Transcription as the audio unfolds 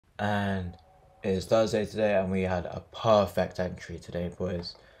and it's Thursday today, and we had a perfect entry today,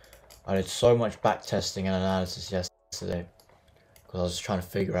 boys. I did so much back testing and analysis yesterday because I was trying to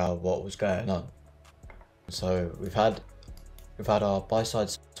figure out what was going on. So we've had our buy side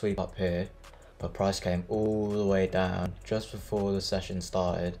sweep up here, but price came all the way down just before the session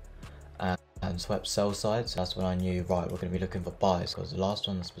started and swept sell side. So that's when I knew, right, we're going to be looking for buys, because the last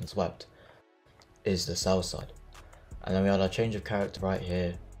one that's been swept is the sell side. And then we had our change of character right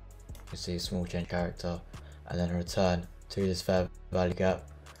here. You can see a small change character, and then a return to this fair value gap.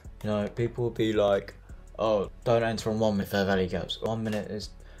 You know, people will be like, oh, don't enter on 1 minute fair value gaps. 1 minute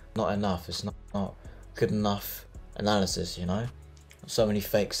is not enough. It's not good enough analysis, you know. So many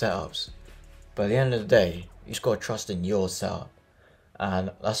fake setups. But at the end of the day, you just got to trust in your setup.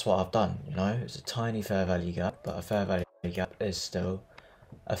 And that's what I've done, you know. It's a tiny fair value gap, but a fair value gap is still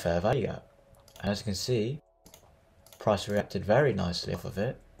a fair value gap. And as you can see, price reacted very nicely off of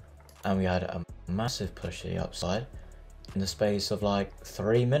it, and we had a massive push to the upside in the space of like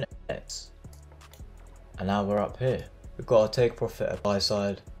 3 minutes. And now we're up here. We've got our take profit at buy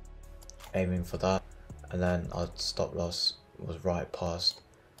side, aiming for that, and then our stop loss was right past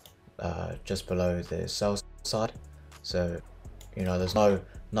just below the sell side. So, you know, there's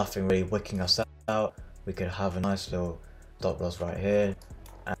nothing really wicking us out. We could have a nice little stop loss right here,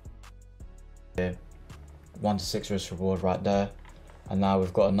 and here, 1 to 6 risk reward right there. And now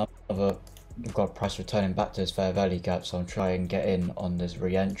we've got price returning back to this fair value gap, so I'm trying to get in on this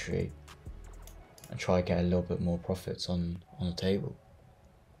re-entry and try to get a little bit more profits on the table.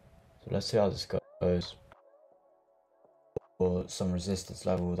 So let's see how this goes. For some resistance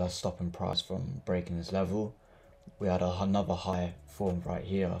level that's stopping price from breaking this level. We had another high formed right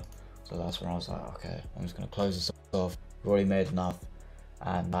here, so that's when I was like, okay, I'm just going to close this off. We've already made enough,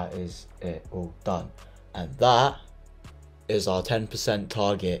 and that is it all done. And that is our 10%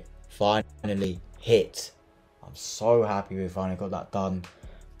 target finally hit. I'm so happy we finally got that done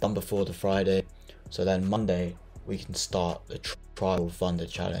before the Friday. So then Monday we can start the trial funded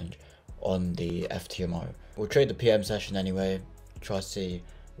challenge on the FTMO. We'll trade the PM session anyway, try to see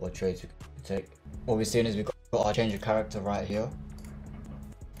what trades we can take. What we're seeing is we've got our change of character right here,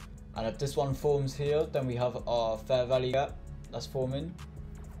 and if this one forms here, then we have our fair value gap that's forming.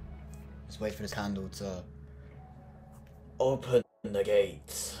 Let's wait for this candle to open the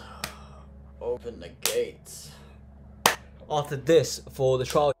gates. Open the gates. After this, for the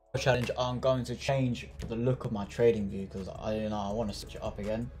trial challenge, I'm going to change the look of my trading view, because I want to switch it up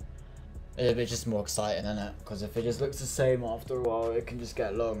again. It's just more exciting, isn't it? Because if it just looks the same after a while, it can just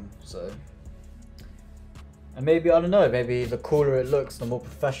get long. So, and maybe, I don't know, maybe the cooler it looks, the more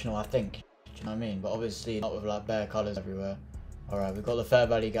professional I think. Do you know what I mean? But obviously not with like bare colours everywhere. Alright, we've got the fair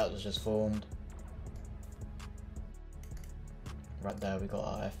value gap that's just formed. Right there, we got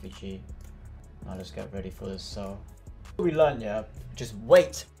our FVG. Now let's get ready for this sell. What we learned, yeah, just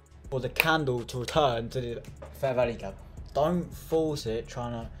wait for the candle to return to the fair value gap. Don't force it,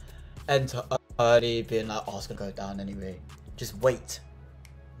 trying to enter early, being like, oh, it's gonna go down anyway. Just wait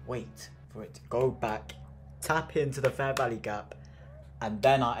for it to go back, tap into the fair value gap, and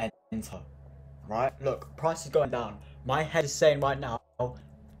then I enter. Right? Look, price is going down. My head is saying right now,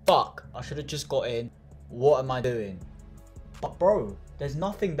 fuck, I should have just got in. What am I doing? But bro, there's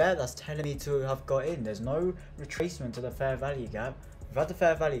nothing there that's telling me to have got in. There's no retracement to the fair value gap. We've had the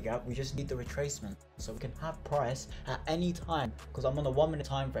fair value gap, we just need the retracement. So we can have price at any time, because I'm on a 1 minute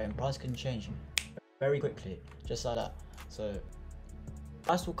time frame. Price can change very quickly, just like that. So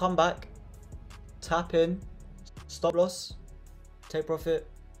price will come back, tap in, stop loss, take profit,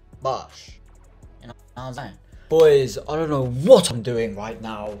 bash. You know what I'm saying? Boys, I don't know what I'm doing right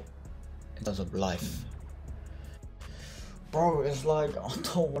now in terms of life. Bro, it's like, I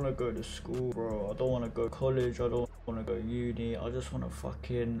don't want to go to school, bro. I don't want to go to college. I don't want to go uni. I just want to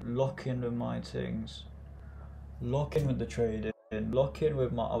fucking lock in with my things. Lock in with the trading. Lock in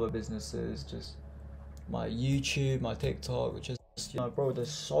with my other businesses. Just my YouTube, my TikTok, which is, you know, bro, there's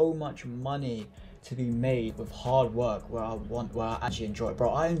so much money to be made with hard work where I actually enjoy it. Bro,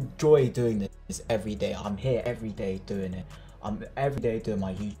 I enjoy doing this every day. I'm here every day doing it. I'm every day doing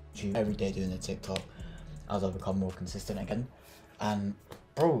my YouTube, every day doing the TikTok, as I become more consistent again. And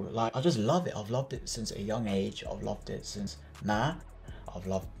bro, like, I just love it. I've loved it since a young age. I've loved it since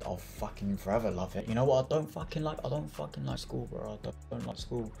I'll fucking forever love it. You know what I don't fucking like? I don't fucking like school, bro. I don't like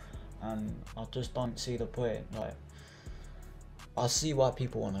school, and I just don't see the point. Like, I see why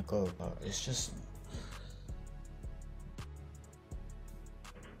people want to go, but it's just,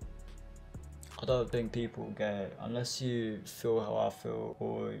 I don't think people get it unless you feel how I feel,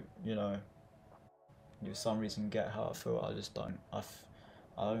 or, you know, you for some reason get how I feel. I just don't.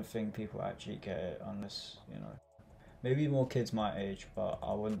 I don't think people actually get it unless, you know, maybe more kids my age, but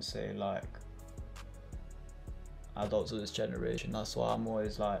I wouldn't say like adults of this generation. That's why I'm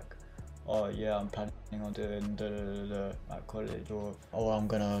always like, oh yeah, I'm planning on doing at college, or oh, I'm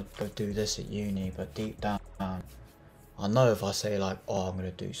gonna go do this at uni. But deep down, I know if I say like, oh, I'm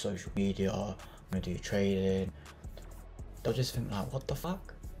gonna do social media, I'm gonna do trading, they'll just think like, what the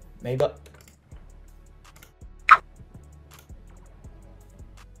fuck? Maybe.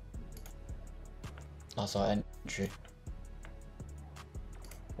 That's our entry.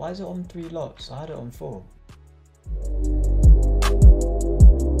 Why is it on 3 lots? I had it on 4.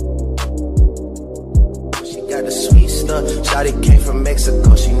 She got the sweet stuff. Shawty came from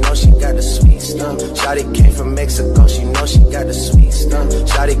Mexico, she know she got the sweet stuff. Shawty came from Mexico, she know she got the sweet stuff.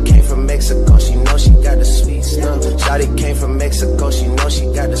 Shawty came from Mexico, she know she got the sweet stuff. Shawty came from Mexico, she know she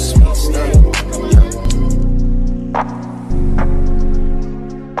got the sweet stuff.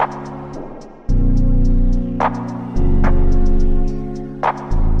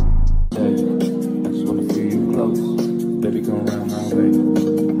 Baby, come around my way.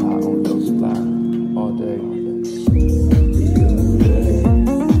 High on your supply all day.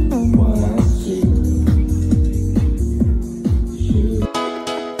 What I see.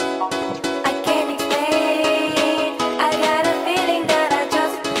 I can't explain. I got a feeling that I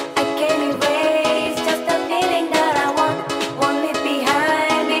can't erase. Just a feeling that I won't leave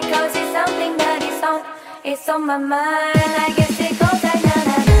behind, because it's something that it's on my mind. I guess it goes like na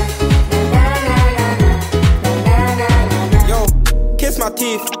na my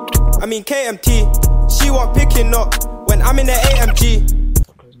teeth, I mean KMT. She want picking up when I'm in the AMG.